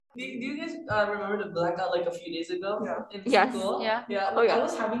Do you guys remember the blackout like a few days ago? Yeah. In Yes. school? Yeah. Yeah. Oh, yeah. I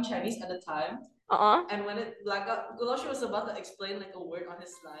was having Chinese at the time, Uh-uh. and when it blackout, Goloshi was about to explain like a word on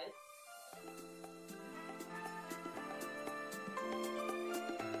his slide.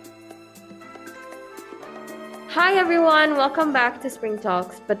 Hi everyone, welcome back to Spring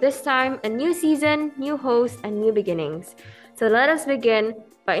Talks. But this time, a new season, new host, and new beginnings. So let us begin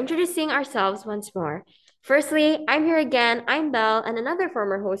by introducing ourselves once more. Firstly, I'm here again. I'm Belle, and another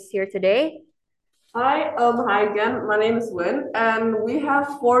former host here today. Hi again. My name is Win, and we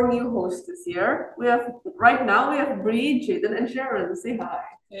have four new hosts this year. Right now we have Bri, Jayden, and Sharon. Say hi.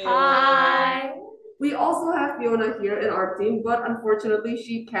 Hi. We also have Fiona here in our team, but unfortunately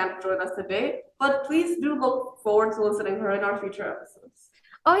she can't join us today. But please do look forward to listening to her in our future episodes.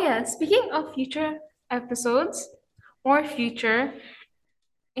 Oh yeah, speaking of future episodes or future,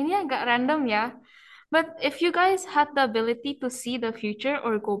 ini agak random ya. But if you guys had the ability to see the future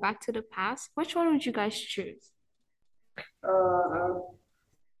or go back to the past, which one would you guys choose? Uh,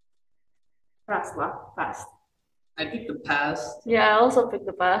 Fast lah, fast. I picked the past. Yeah, I also picked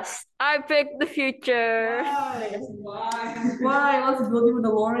the past. I picked the future. Why? Why? Let's build you a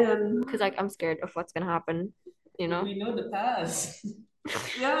DeLorean. Because I'm scared of what's gonna happen, you know? We know the past.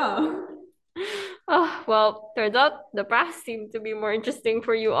 Yeah. Oh, well, turns out the past seemed to be more interesting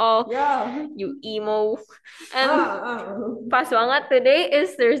for you all. Yeah. You emo. And Ah. pas banget, today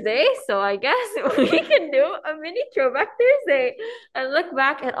is Thursday, so I guess we can do a mini throwback Thursday and look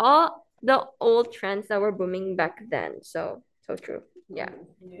back at all the old trends that were booming back then. So true. Yeah.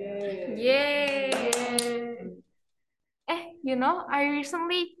 Yay! I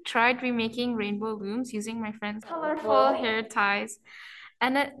recently tried remaking rainbow looms using my friend's colorful hair ties,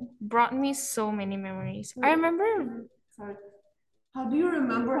 and it brought me so many memories. I remember Sorry. How do you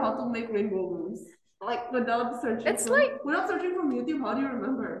remember how to make rainbow looms? Like without searching It's like- without searching from YouTube, how do you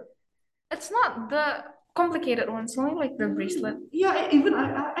remember? it's not the complicated ones, only like the bracelet. Yeah,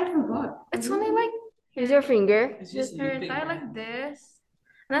 I forgot. It's only like Here's your finger. It's this just hair looping. tie like this.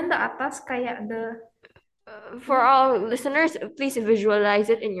 And then the atas kayak the For all listeners, please visualize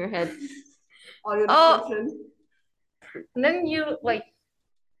it in your head. Audio Oh. description. and then you like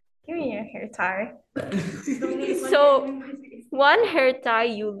give me your hair tie. So one hair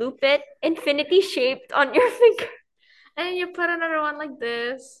tie, you loop it infinity shaped on your finger. And then you put another one like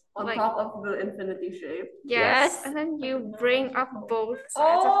this. On like top of the infinity shape. yes. Yes. And then you bring up both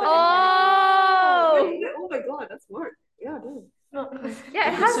sides Oh. of the Oh. Wait, oh my god, that's smart. Yeah, dude. infinity.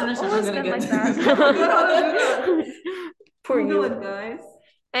 Yeah, it The has listeners are not always gonna been get like this. that. Poor Google you. it, guys.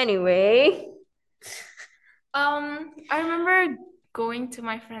 Anyway, I remember going to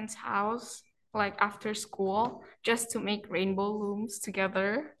my friend's house like after school just to make rainbow looms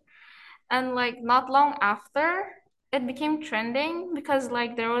together. And like not long after, it became trending because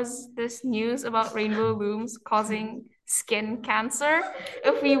like there was this news about rainbow looms causing skin cancer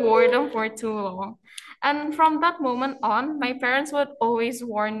if we wore them for too long. And from that moment on, my parents would always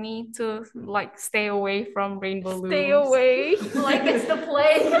warn me to like stay away from rainbow looms. stay away. Like it's the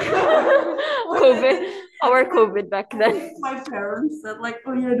plague. COVID, our COVID back I then. think my parents said like,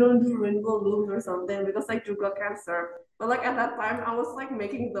 oh yeah, don't do rainbow looms or something because like you got cancer. But like at that time, I was like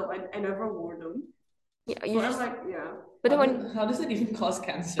making them. I never wore them. Yeah, So I'm like, yeah. but then when How does it even cause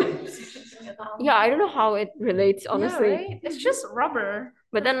cancer? yeah, I don't know how it relates honestly. Yeah, right? It's just rubber.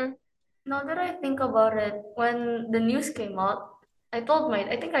 But then Now that I think about it, when the news came out, I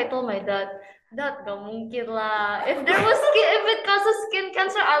think I told my dad, Dad, gak mungkin lah. If if it causes skin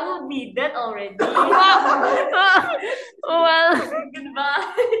cancer, I will be dead already. well, Goodbye.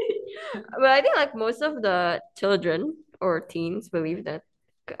 but I think like most of the children or teens believe that,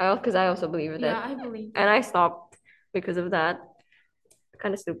 because I also believe that, Yeah, I believe. and I stopped because of that.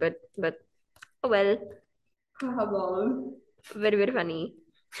 Kind of stupid, but oh well, Habang. very very funny.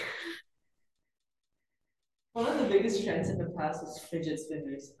 One of the biggest trends in the past was fidget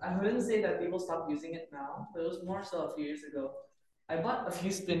spinners. I wouldn't say that people stopped using it now, but it was more so a few years ago. I bought a few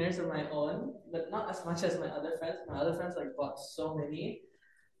spinners of my own, but not as much as my other friends. My other friends like bought so many.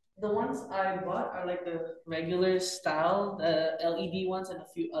 The ones I bought are like the regular style, the LED ones, and a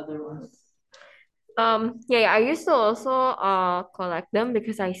few other ones. Yeah, I used to also collect them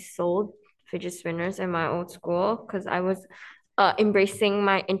because I sold fidget spinners in my old school because I was embracing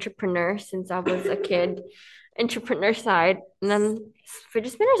my entrepreneur since I was a kid, entrepreneur side. And then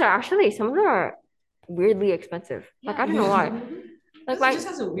fidget spinners are actually, some of them are weirdly expensive. Like I don't know why. Like It my just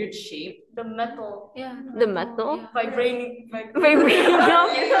has a weird shape. The metal. Yeah. the metal. Yeah. Vibrating.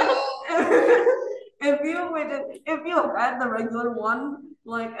 If you had the regular one,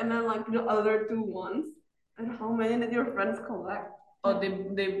 like and then like the other two ones, and how many did your friends collect? Oh,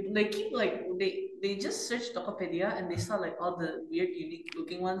 they keep like they just searched Tokopedia and they saw like all the weird, unique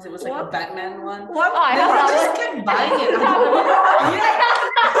looking ones. It was like a What? Batman one. What? Oh, I They have that just one. kept buying it. Yeah.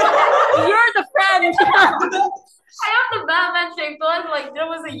 You're the friend. I have the Batman shaped one. Like there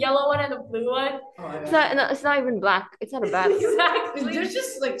was a yellow one and a blue one. Oh, I It's got not, no, it's not even black. It's not a bat. Exactly. There's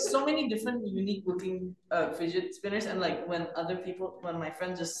just like so many different unique looking fidget spinners, and like when my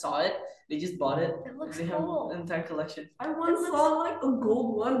friends just saw it, they just bought it. It looks They have cool. an entire collection. I once saw like a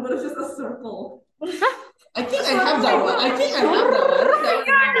gold one, but it's just a circle. I think I have that one. I think I have that one.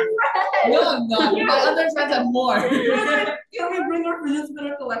 No, I'm not. My other friends have more. Can we bring our fidget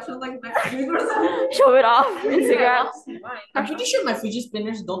spinner collection like next week or something? Show it off I Instagram. lost mine. I'm pretty sure my fidget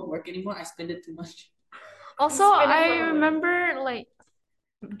spinners don't work anymore. I spend it too much. Also, Spin it I for the win. remember like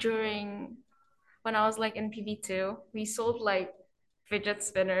during when I was like in PV2, we sold like fidget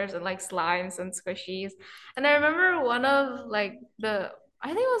spinners and like slimes and squishies. And I remember one of like I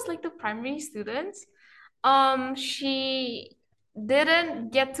think it was like the primary students. She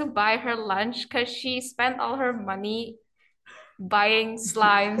didn't get to buy her lunch because she spent all her money buying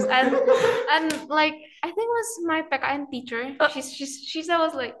slimes and like I think it was my PKN teacher.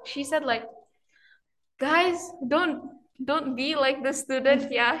 She said like guys don't be like the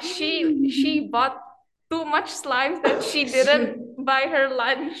student. Yeah, she bought too much slimes that she didn't buy her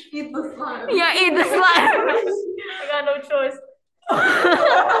lunch. Eat the slime. Yeah, eat the slime. I got no choice.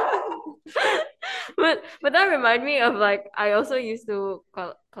 But that remind me of like I also used to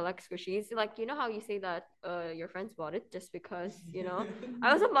collect squishies. Like you know how you say that your friends bought it just because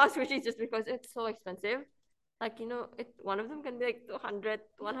I also bought squishies just because it's so expensive. Like one of them can be like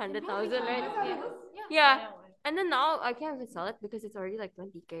 100,000, right? Yeah. And then now I can't even sell it because it's already like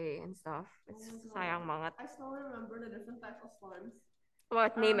 20K and stuff. It's sayang banget. I still remember the different types of slimes.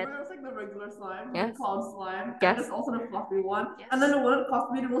 What name it? There's like the regular slime, Yes. the cloud slime, Yes. and there's also the fluffy one. Yes. And then the one that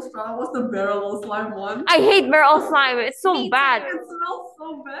cost me the most trouble was the barrel slime one. I hate barrel slime. It's so Me bad. It smells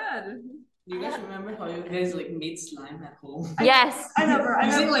so bad. Do you guys remember how you guys like made slime at home? Yes. I never.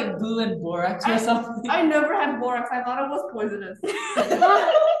 Using like glue and borax or something? I never had borax. I thought it was poisonous.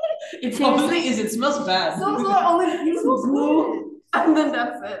 It probably is. It smells bad. So I only used glue, and then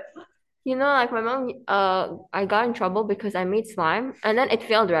that's it. Like my mom, I got in trouble because I made slime and then it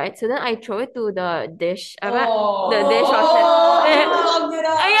failed, right? So then I throw it to the dish. The dishwasher. You clogged it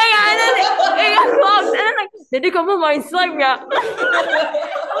up. Yeah, and then it got clogged. And then like, did you come on my slime? Yeah.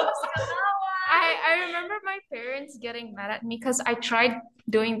 I remember my parents getting mad at me because I tried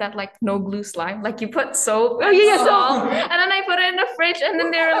doing that like no glue slime. Like you put soap and salt, and then I put it in the fridge, and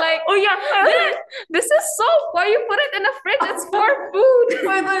then they were like, "Oh yeah, this is soap. Why you put it in the fridge? It's for food."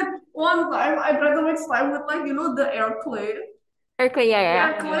 Wait, one time I tried to make slime with like the air clay. Air clay,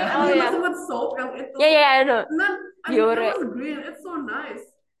 yeah. Air clay, Oh, and you yeah. mix it with soap, and it. Yeah, I know. And then Pure. it was green. It's so nice.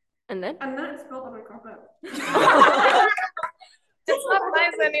 And then? And then it spilled on my carpet. It's not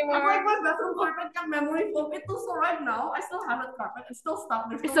nice I anymore. like my bathroom carpet got memory foam. It too, so right now I still have that carpet. It's still stuck.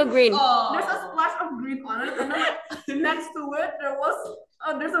 It's so green. There's a splash of green on it, and then next to it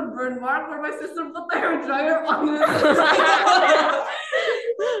there's a burn mark where my sister put the hair dryer on it.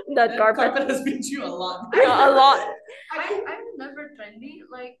 That carpet. has been through a lot. Yeah, a lot. I'm never trendy.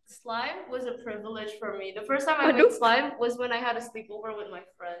 Like slime was a privilege for me. The first time I Oh, made slime was when I had a sleepover with my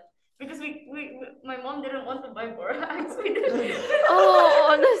friend. Because my mom didn't want to buy borax. We didn't.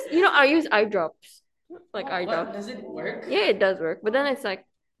 Oh, this, I use eye drops. Like eye What? drops. Does it work? Yeah, it does work. But then it's like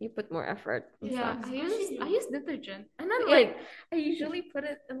you put more effort. And Yeah, stuff. I use detergent, and then Yeah. like I usually put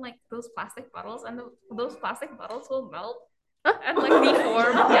it in like those plastic bottles, and those plastic bottles will melt and like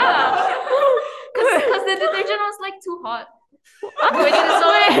deform. Yeah, because the detergent was like too hot. When you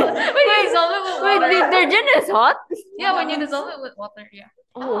dissolve it with water. Detergent is hot? Yeah, when you dissolve it with water, yeah.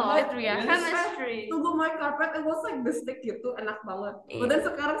 Oh, It reacts. Chemistry. Tunggu my carpet, it was like the stick gitu, enak banget. But then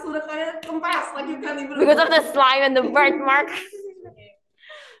sekarang sudah kayak kempes, like you can't even. because of the slime and the burnt mark.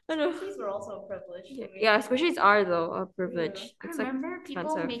 I don't know. Squishies were also a privilege to me. Yeah, squishies are though a privilege. I It's like remember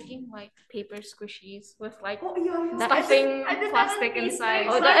people expensive. making like paper squishies with like Oh yeah. That- stuffing I did that plastic in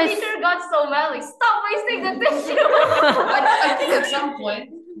inside. P6. Oh, My that is- teacher got so mad, like, stop wasting the tissue. I think at some point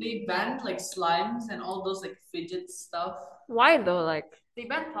they banned like slimes and all those like fidget stuff. Why though? Like They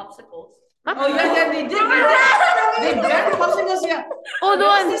banned popsicles. Oh yeah, they did. They banned popsicles. Yeah. oh, the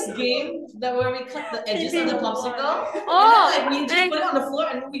There was one. this game where we cut the edges of the popsicle. Oh, And then, like we just and put it on the floor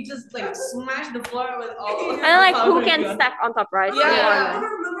and we just like smash the floor with all. then like who powder can gun. stack on top, right? Yeah.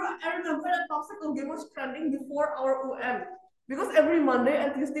 I remember that popsicle game was trending before our UN. Because every Monday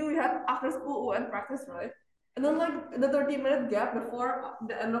and Tuesday we had after school UN practice, right? And then like the 30-minute gap before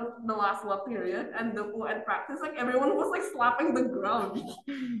the end of the last lap period and the end practice, like everyone was like slapping the ground.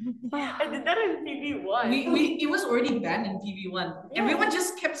 I did that in PV1. It was already banned in PV1. Yeah. Everyone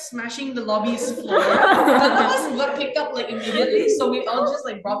just kept smashing the lobby's floor. None of us got picked up like immediately, so we all just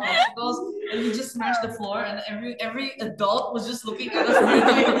like brought popsicles and we just smashed the floor, and every adult was just looking at us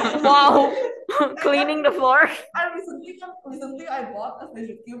weirdly. Wow. Cleaning the floor. Recently I bought a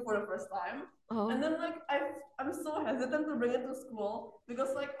fidget cube for the first time. Oh. And then like I'm so hesitant to bring it to school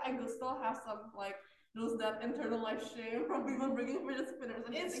because like I could still have some like that internalized shame from people bringing fidget spinners.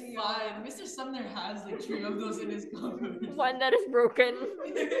 And It's hitting fine. Mr. Sumner has like 3 of those in his cupboard. One that is broken.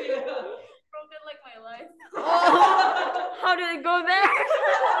 Yeah. Broken like my life. Oh, how did it go there?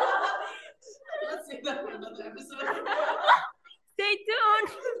 Let's save that for another episode. Stay tuned.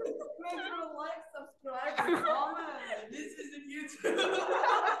 Make sure to like, subscribe, and comment. This isn't YouTube.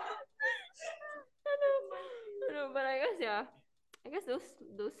 I know, but I guess yeah. I guess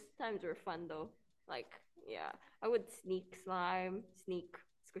those times were fun though. Like yeah, I would sneak slime, sneak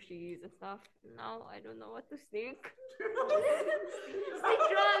squishies and stuff. Now I don't know what to sneak. Sneak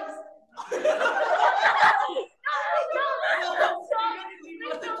drugs.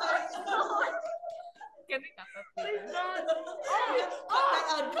 Can we cut that? Please don't.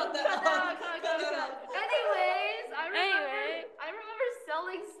 Cut that out. Anyways, I remember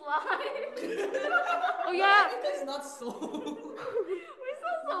selling slime. Oh yeah. That's not so. We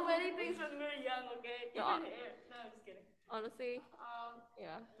sold so many things when we were young, okay? Yeah. Even hair. No, I'm just kidding. Honestly,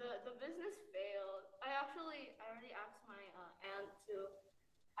 yeah. The business failed. I already asked my aunt to.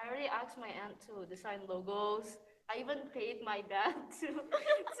 I already asked my aunt to design logos. I even paid my dad to.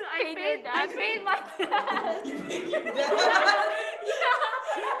 I paid my dad. You paid your dad? Yeah.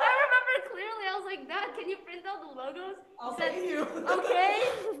 I remember clearly. I was like, Dad, can you print out the logos? I'll He said, pay you.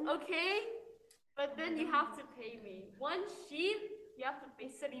 Okay. But then you have to pay me. One sheet, you have to pay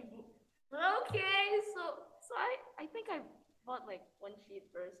 1,000. Okay, so I think I bought like one sheet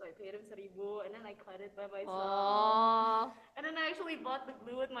first, so I paid him 1,000, and then I cut it by myself. Oh. And then I actually bought the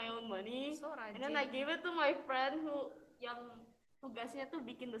glue with my own money. So And then I gave it to my friend who gasnya tuh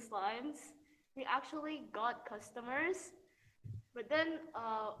bikin the slimes. We actually got customers, but then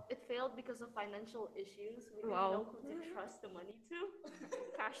it failed because of financial issues. We didn't know who to trust the money to.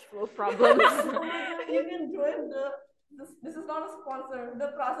 Cash flow problems. You can join this is not a sponsor,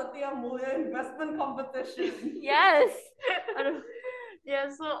 the Prasetya Mulya investment competition. Yes. Yeah,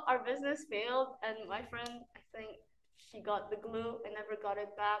 so our business failed, and my friend, I think she got the glue. I never got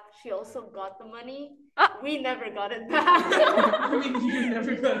it back. She also got the money. We never got it back. I mean, you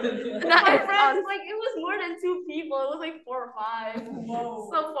never got it. My friends, like, it was more than 2 people. It was like 4 or 5. Whoa.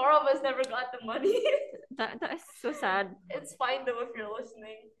 So 4 of us never got the money. That is so sad. It's fine though if you're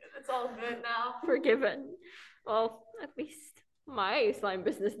listening. It's all good now. Forgiven. Well, at least my slime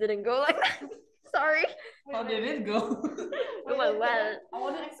business didn't go like that. Sorry. How did it go? It went well. I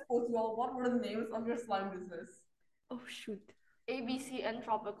want to expose you all. What were the names of your slime business? Oh shoot. ABCN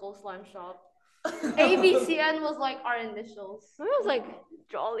Tropical Slime Shop. ABCN was like our initials. It was like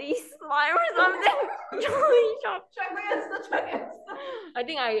Jolly Slime or something. Jolly Shop. Check the Insta. I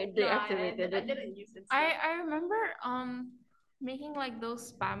think I No, deactivated I it. didn't use it. I remember making like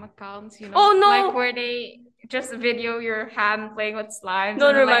those spam accounts, you know, Oh, no. like where they just video your hand playing with slimes.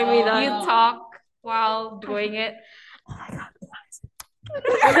 Don't and then, remind like, me that. You talk while doing it.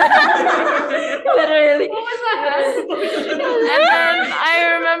 Literally. What was that? And then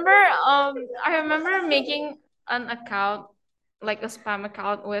I remember making an account, like a spam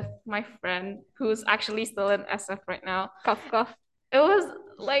account with my friend who's actually still in SF right now. Kafka. It was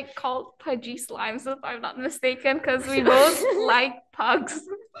like called Pudgy Slimes, if I'm not mistaken, because we both like pugs.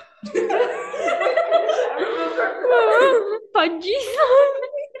 Pudgy slime.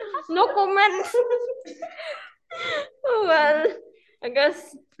 No comment. Oh, well, I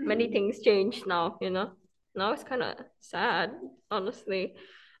guess many things changed now, you know. Now it's kind of sad, honestly.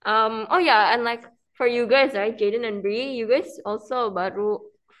 Oh yeah, and like for you guys, right, Jayden and Bri, you guys also baru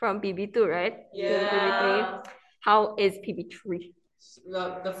from PB2, right? Yeah. How is PB3?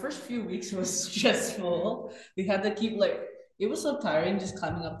 The first few weeks was stressful. We had to keep like, it was so tiring just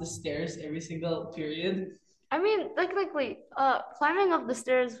climbing up the stairs every single period. I mean, technically, climbing up the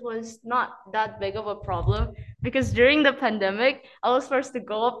stairs was not that big of a problem because during the pandemic, I was forced to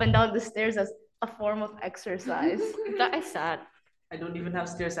go up and down the stairs as a form of exercise. That is sad. I don't even have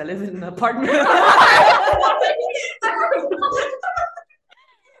stairs. I live in an apartment.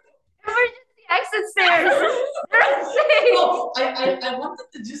 Emergency exit stairs. They're safe. No, I wanted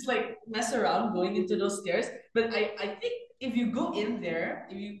to just like mess around going into those stairs, but I think if you go in there,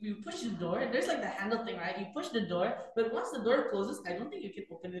 if you push the door, there's like the handle thing, right? You push the door, but once the door closes, I don't think you can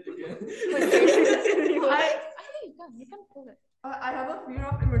open it again. I think you can pull it. I have a fear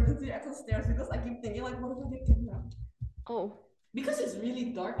of emergency exit stairs because I keep thinking like, what if I get kidnapped? Oh. Because it's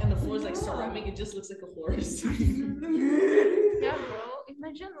really dark and the floor is like ceramic, it just looks like a horse. Yeah, bro.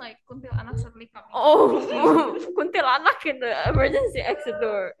 Imagine like kuntilanak suddenly coming. Oh, kuntilanak in the emergency exit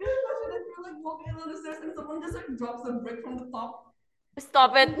door. Imagine if you're like walking down the stairs and someone just like drops a brick from the top.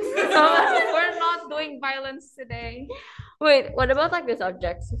 Stop it. We're not doing violence today. Wait, what about like the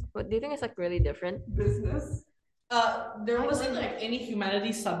subjects? What do you think is like really different? Business. There wasn't like any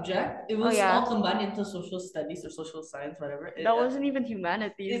humanities subject. It was yeah. all combined into social studies or social science, whatever. That wasn't even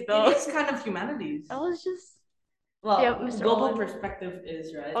humanities, It though. is kind of humanities. That was just. Well, Yeah, Mr. global Owen. perspective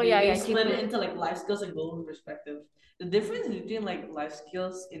is right. Oh, They- yeah, they yeah, split it GP. into like life skills and global perspective. The difference between like life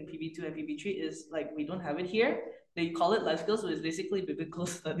skills in PB2 and PB3 is like we don't have it here. They call it life skills, so it's basically biblical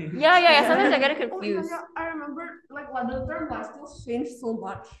studies. Yeah. Sometimes I get Oh, confused. yeah, I remember like the term life skills changed so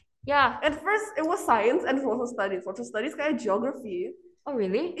much. Yeah. At first, it was science and social studies. Social studies kind of geography. Oh,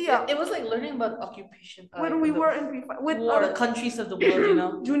 really? Yeah. It was like learning about occupation. When we were in P5 with the countries of the world, you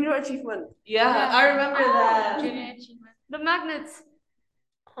know. junior achievement. Yeah, I remember that. Junior achievement. The magnets.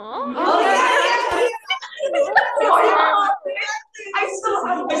 Huh? Oh yeah. I still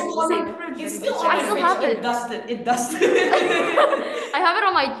have I this still one have on it. fridge. It's still I still have it. It dusted. It dusted. I have it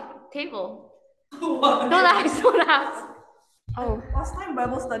on my table. What? Don't ask. Don't ask. Oh. Last time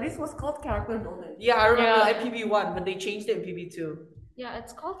Bible studies was called character building. Yeah, I remember Yeah. that in PB1, but they changed it in PB2. Yeah,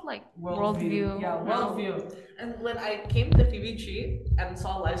 it's called like Worldview. Yeah, worldview. And when I came to PB3 and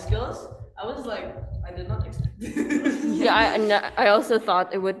saw life skills, I was like, I did not expect this. Yeah, I also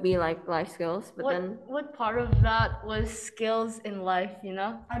thought it would be like life skills, but then What part of that was skills in life, you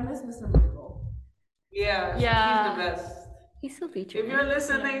know? I miss Mr. Michael. Yeah, Yeah. he's the best. he's still teaching. If you're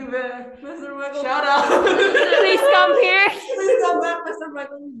listening there, Mr. Michael. shout out. Please come here. Please come back, Mr.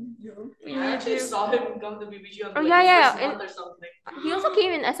 Michael. I actually saw him come to PB3 on Oh, like yeah, his yeah, first month or something. He also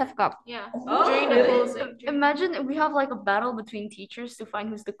came in SF Cup. yeah. Oh, During the really? closing. Imagine if we have like a battle between teachers to find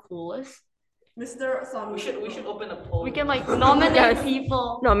who's the coolest. Mr. Son. We should open a poll. We can like nominate Yes.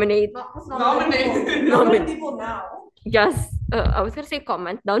 people. Nominate. Nominate. Nominate people now. Just, I was gonna say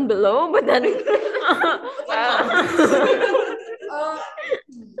comment down below, but then.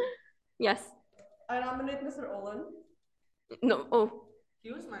 Yes. I nominate Mr. Olin. No. Oh,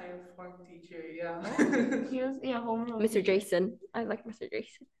 He was my form teacher, yeah. He was, yeah, homeroom. Mr. Jason. I like Mr.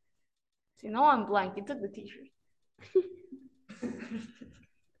 Jason. See, now I'm blank. You took the teacher.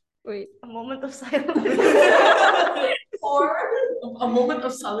 Wait. A moment of silence. Or A moment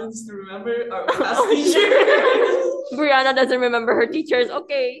of silence to remember our class teacher. Brianna doesn't remember her teachers.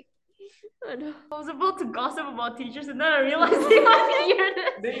 Okay. Ano? I was about to gossip about teachers and then I realized they might hear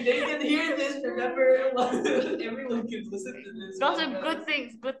this. They can hear this, remember? Everyone can listen to this. Gossip, podcast. good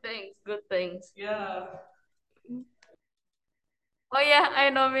things, good things, good things. Yeah. Oh yeah,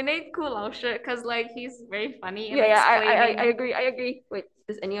 I nominate Kulaush because like he's very funny. in Yeah, I explaining. I agree. Wait,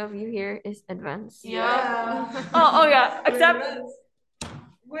 does any of you here is advanced? Yeah. Oh yeah. Except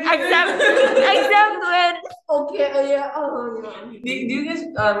when okay, yeah. Oh yeah. Do you guys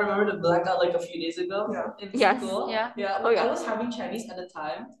remember the blackout like a few days ago? Yeah. In Yes. school? Yeah. Yeah. Oh, yeah. I was having Chinese at the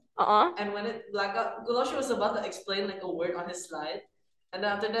time, and when it blackout, Gulashi was about to explain like a word on his slide, and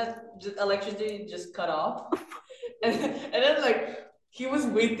then after that, electricity just cut off, and then like he was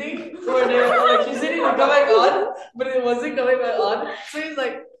waiting for the electricity to come back on, but it wasn't coming back on. So he's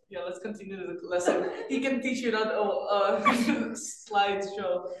like, yeah, let's continue the lesson. He can teach you that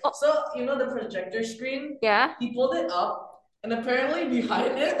slideshow. Oh. So you know the projector screen. Yeah. He pulled it up, and apparently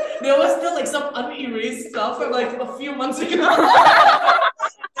behind it, there was still like some unerased stuff from like a few months ago.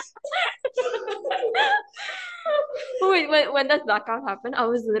 Wait, when that blackout happened, I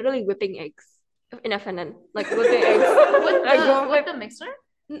was literally whipping eggs in FNN. Like whipping eggs. With the mixer?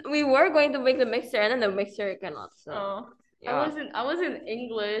 We were going to make the mixer, and then the mixer cannot. So Oh. yeah. I was in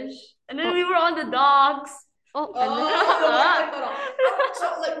English. And then we were on the dogs. Oh, Oh, and then,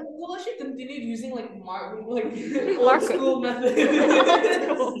 so like Gulashi continued using like old Marker. school method.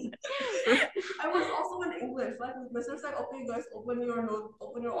 I was also in English. Like Mr. said, okay, guys, open your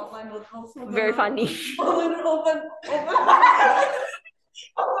online notebooks. very funny. Open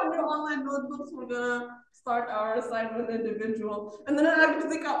your online notebooks. We're gonna start our assignment individual. And then I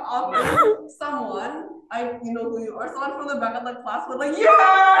actually come up with someone, you know who you are, someone from the back of the class was like,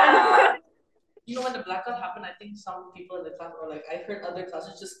 yeah! you know when the blackout happened, I think some people in the class, or like I heard other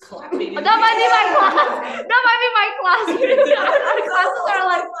classes just clapping. That might be my class. That might be my class. Our classes are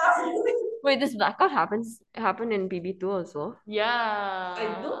like, Wait, this blackout happened in PB2 as well? yeah.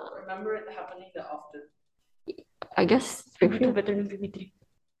 I don't remember it happening that often. I guess PB2 PB2 better than PB3.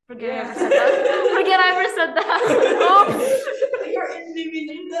 Forget I ever said that. Forget I ever said that. Oops. You're in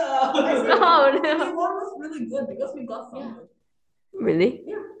DVD now. Oh, no. PB1 was really good because we got something. Really?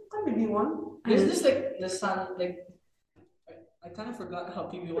 Yeah, PB1. There's this like the sun like I kind of forgot how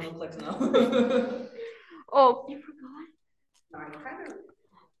PB1 looks like now. Oh, you forgot? No, I kind of.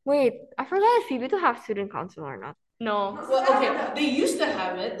 Wait, I forgot if PB2 have student council or not. No. Well, okay, they used to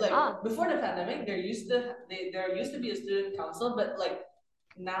have it like Ah. before the pandemic. There used to be a student council, but like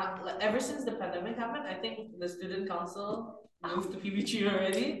now, like, ever since the pandemic happened, I think the student council moved to PB3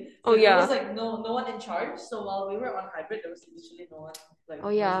 already. So Oh, yeah. there was like no one in charge. So while we were on hybrid, there was literally no one like. Oh,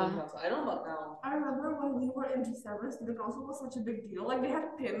 no yeah. student council. I don't know about now. I remember when we were in G7, student council was such a big deal. Like they had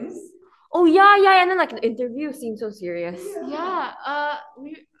pins. Oh yeah, and then like the interview seemed so serious. Yeah,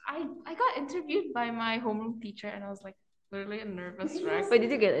 I got interviewed by my homeroom teacher and I was like literally a nervous wreck. Wait, did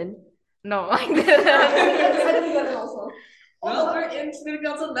you get in? No, I I didn't. didn't get it also. Well, we're in student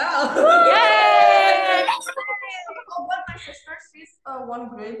council now. Yay! Oh, but my sister, she's one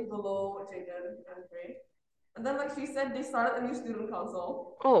grade below Jayden and Bri. And then like she said they started a new student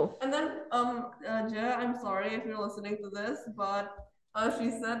council. Oh, And then Jay, I'm sorry if you're listening to this, but she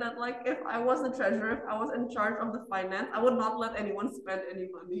said that like if I was the treasurer, if I was in charge of the finance, I would not let anyone spend any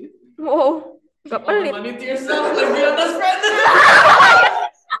money. whoa. Keep all the money to yourself, like we are best friends.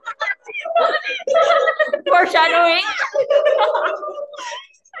 Foreshadowing.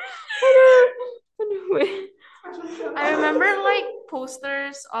 Wait. I remember like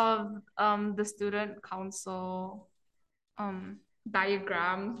posters of the student council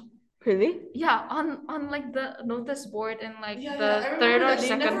diagram. Really? Yeah, on like the notice board in like I the remember third or that. They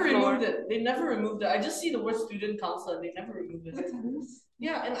second never floor. removed it. They never removed it. I just see the word student council and they never removed it.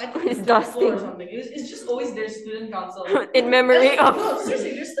 Yeah, and I think It's it's third floor or dusty. something. It's just always their student council. In memory And, of. no,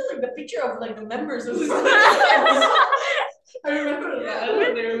 seriously, there's still like the picture of like the members of the student council. I remember that. I don't know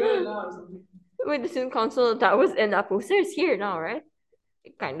if they remember it now or something. Wait, the student council that was in that poster is here now, right?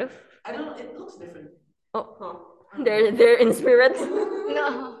 Kind of. I don't know. It looks different. Oh, they're in spirit.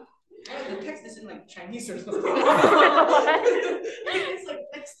 No. The text is in like Chinese or something. It's like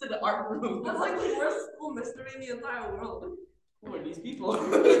next to the art room. That's like the worst school mystery in the entire world. Who are these people?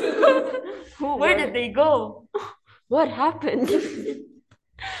 Where did they go? What happened?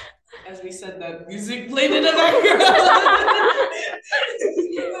 As we said, that music played in the background.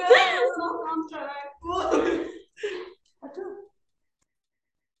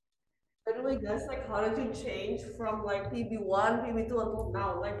 By the way, guys, like how did you change from like PB1, PB2 until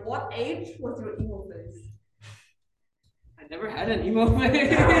now? Like what age was your emo phase? I never had an emo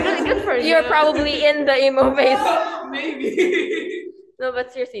phase. Really good for you. You're probably in the emo phase. Maybe. No,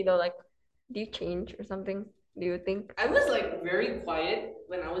 but seriously though, like, do you change or something? Do you think? I was like very quiet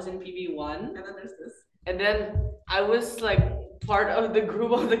when I was in PB1, And then there's this. and then I was like part of the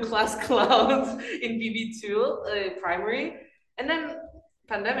group of the class clowns in PB2 primary, and then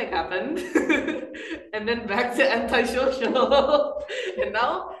pandemic happened, and then back to antisocial, and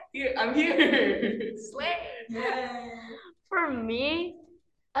now I'm here. Slay. Yay. For me,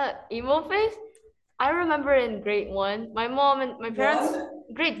 emo phase, I remember in grade 1, my mom and my parents,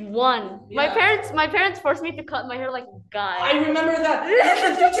 grade 1, Yeah. my parents forced me to cut my hair like a guy. I remember that.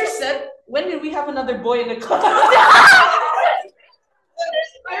 The teacher said, "When did we have another boy in the class?"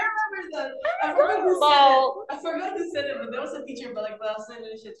 I remember that. I forgot who said it. Wow. I forgot who said it, but there was a teacher, but like the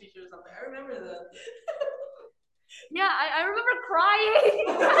Indonesian teacher or something. I remember that. Yeah, I remember crying.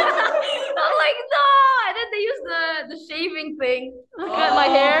 I'm like, no. And then they used the shaving thing to cut my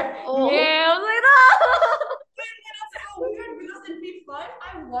hair. Oh. Yeah, I was like, no. That's so weird because in P5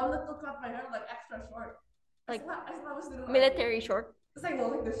 I wanted to cut my hair like extra short. Like, I thought I was doing Military short. It's like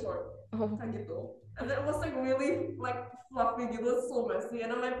not like this short. Oh. Kayak gitu. And then it was like really like fluffy, it was so messy.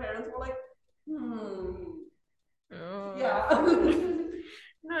 And then my parents were like, yeah.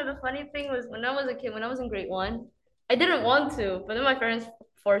 No, the funny thing was when I was a kid, when I was in grade 1, I didn't want to, but then my parents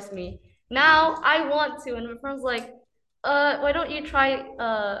forced me. Now I want to, and my parents like, why don't you try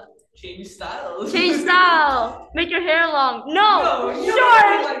Change styles. change style, make your hair long? No, you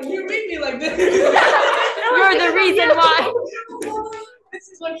short. you made me like this. You're the reason why. This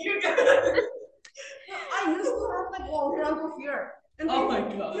is what you got. I used to have like long hair until here. And Oh my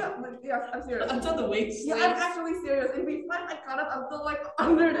god. Yeah, but yeah, I'm serious. Until the waist. Yeah, I'm actually serious. In P5 I cut it until like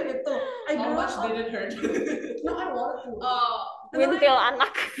under the ito. I How grew much up- did it hurt? No, I wanted to. Wintil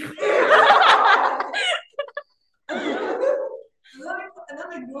anak. And then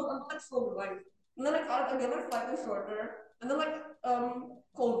I grew up like so like, and then I got again like slightly shorter, and then like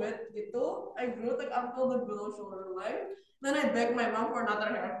COVID gitu, I grew like until the below shoulder line. Then I begged my mom for another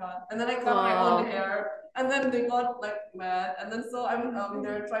haircut, and then I cut my own hair, and then they got like mad, and then so I'm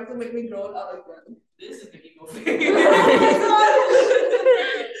they're trying to make me grow it out again. This is making no face.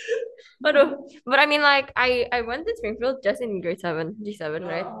 But I mean, like I went to Springfield just in grade 7, G7,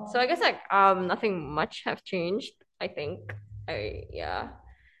 right? So I guess like nothing much have changed. I think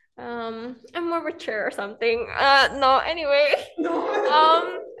I'm more mature or something. No, anyway.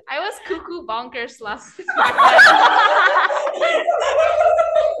 I was cuckoo bonkers last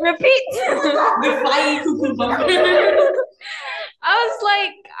Repeat. Defying cuckoo bunker. I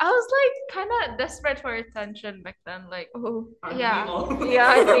was like kind of desperate for attention back then. Like, yeah. Yeah,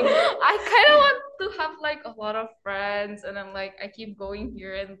 I think I kind of want to have like a lot of friends, and then like I keep going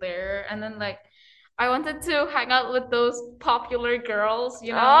here and there, and then like I wanted to hang out with those popular girls,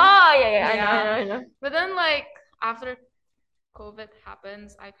 you know. Oh yeah, Yeah. I know. But then like after COVID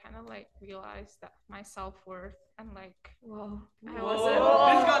happens, I kind of like realized that my self-worth and like Wow. I This wasn't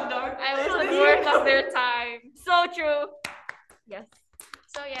got dark. I wasn't worth of their time. So true. Yes.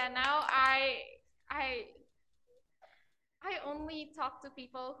 So yeah, now I only talk to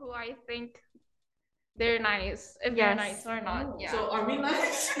people who I think they're nice, if they're Yes. nice or not. Yeah. So are we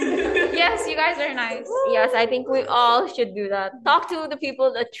nice? Yes, you guys are nice. Yes, I think we all should do that. Talk to the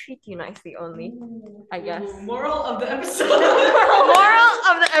people that treat you nicely only, I guess. Moral of the episode. Moral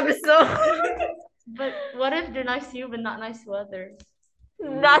of the episode. But what if they're nice to you but not nice to others?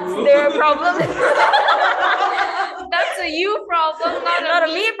 That's their problem. That's a you problem, Not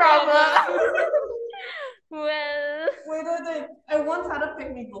a me problem. Well, Wait. I once had a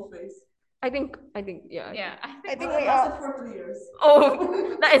pick me go face. I think, yeah. Yeah. I think But we it lasted are. for 3 years.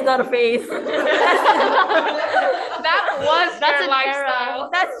 Oh, that is not a phase. That was That's your an lifestyle.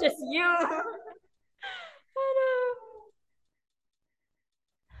 That's just you.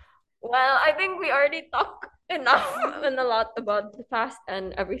 Well, I think we already talked enough and a lot about the past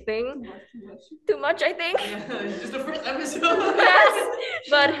and everything. Too much, I think. Yeah, it's just the first episode. Yes,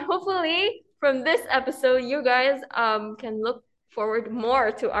 but hopefully from this episode, you guys can look forward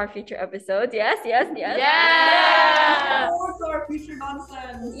more to our future episodes. Yes. Yeah. Forward to our future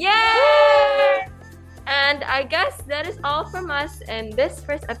nonsense. Yay! And I guess that is all from us in this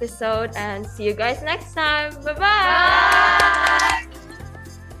first episode, and see you guys next time. Bye-bye. Bye.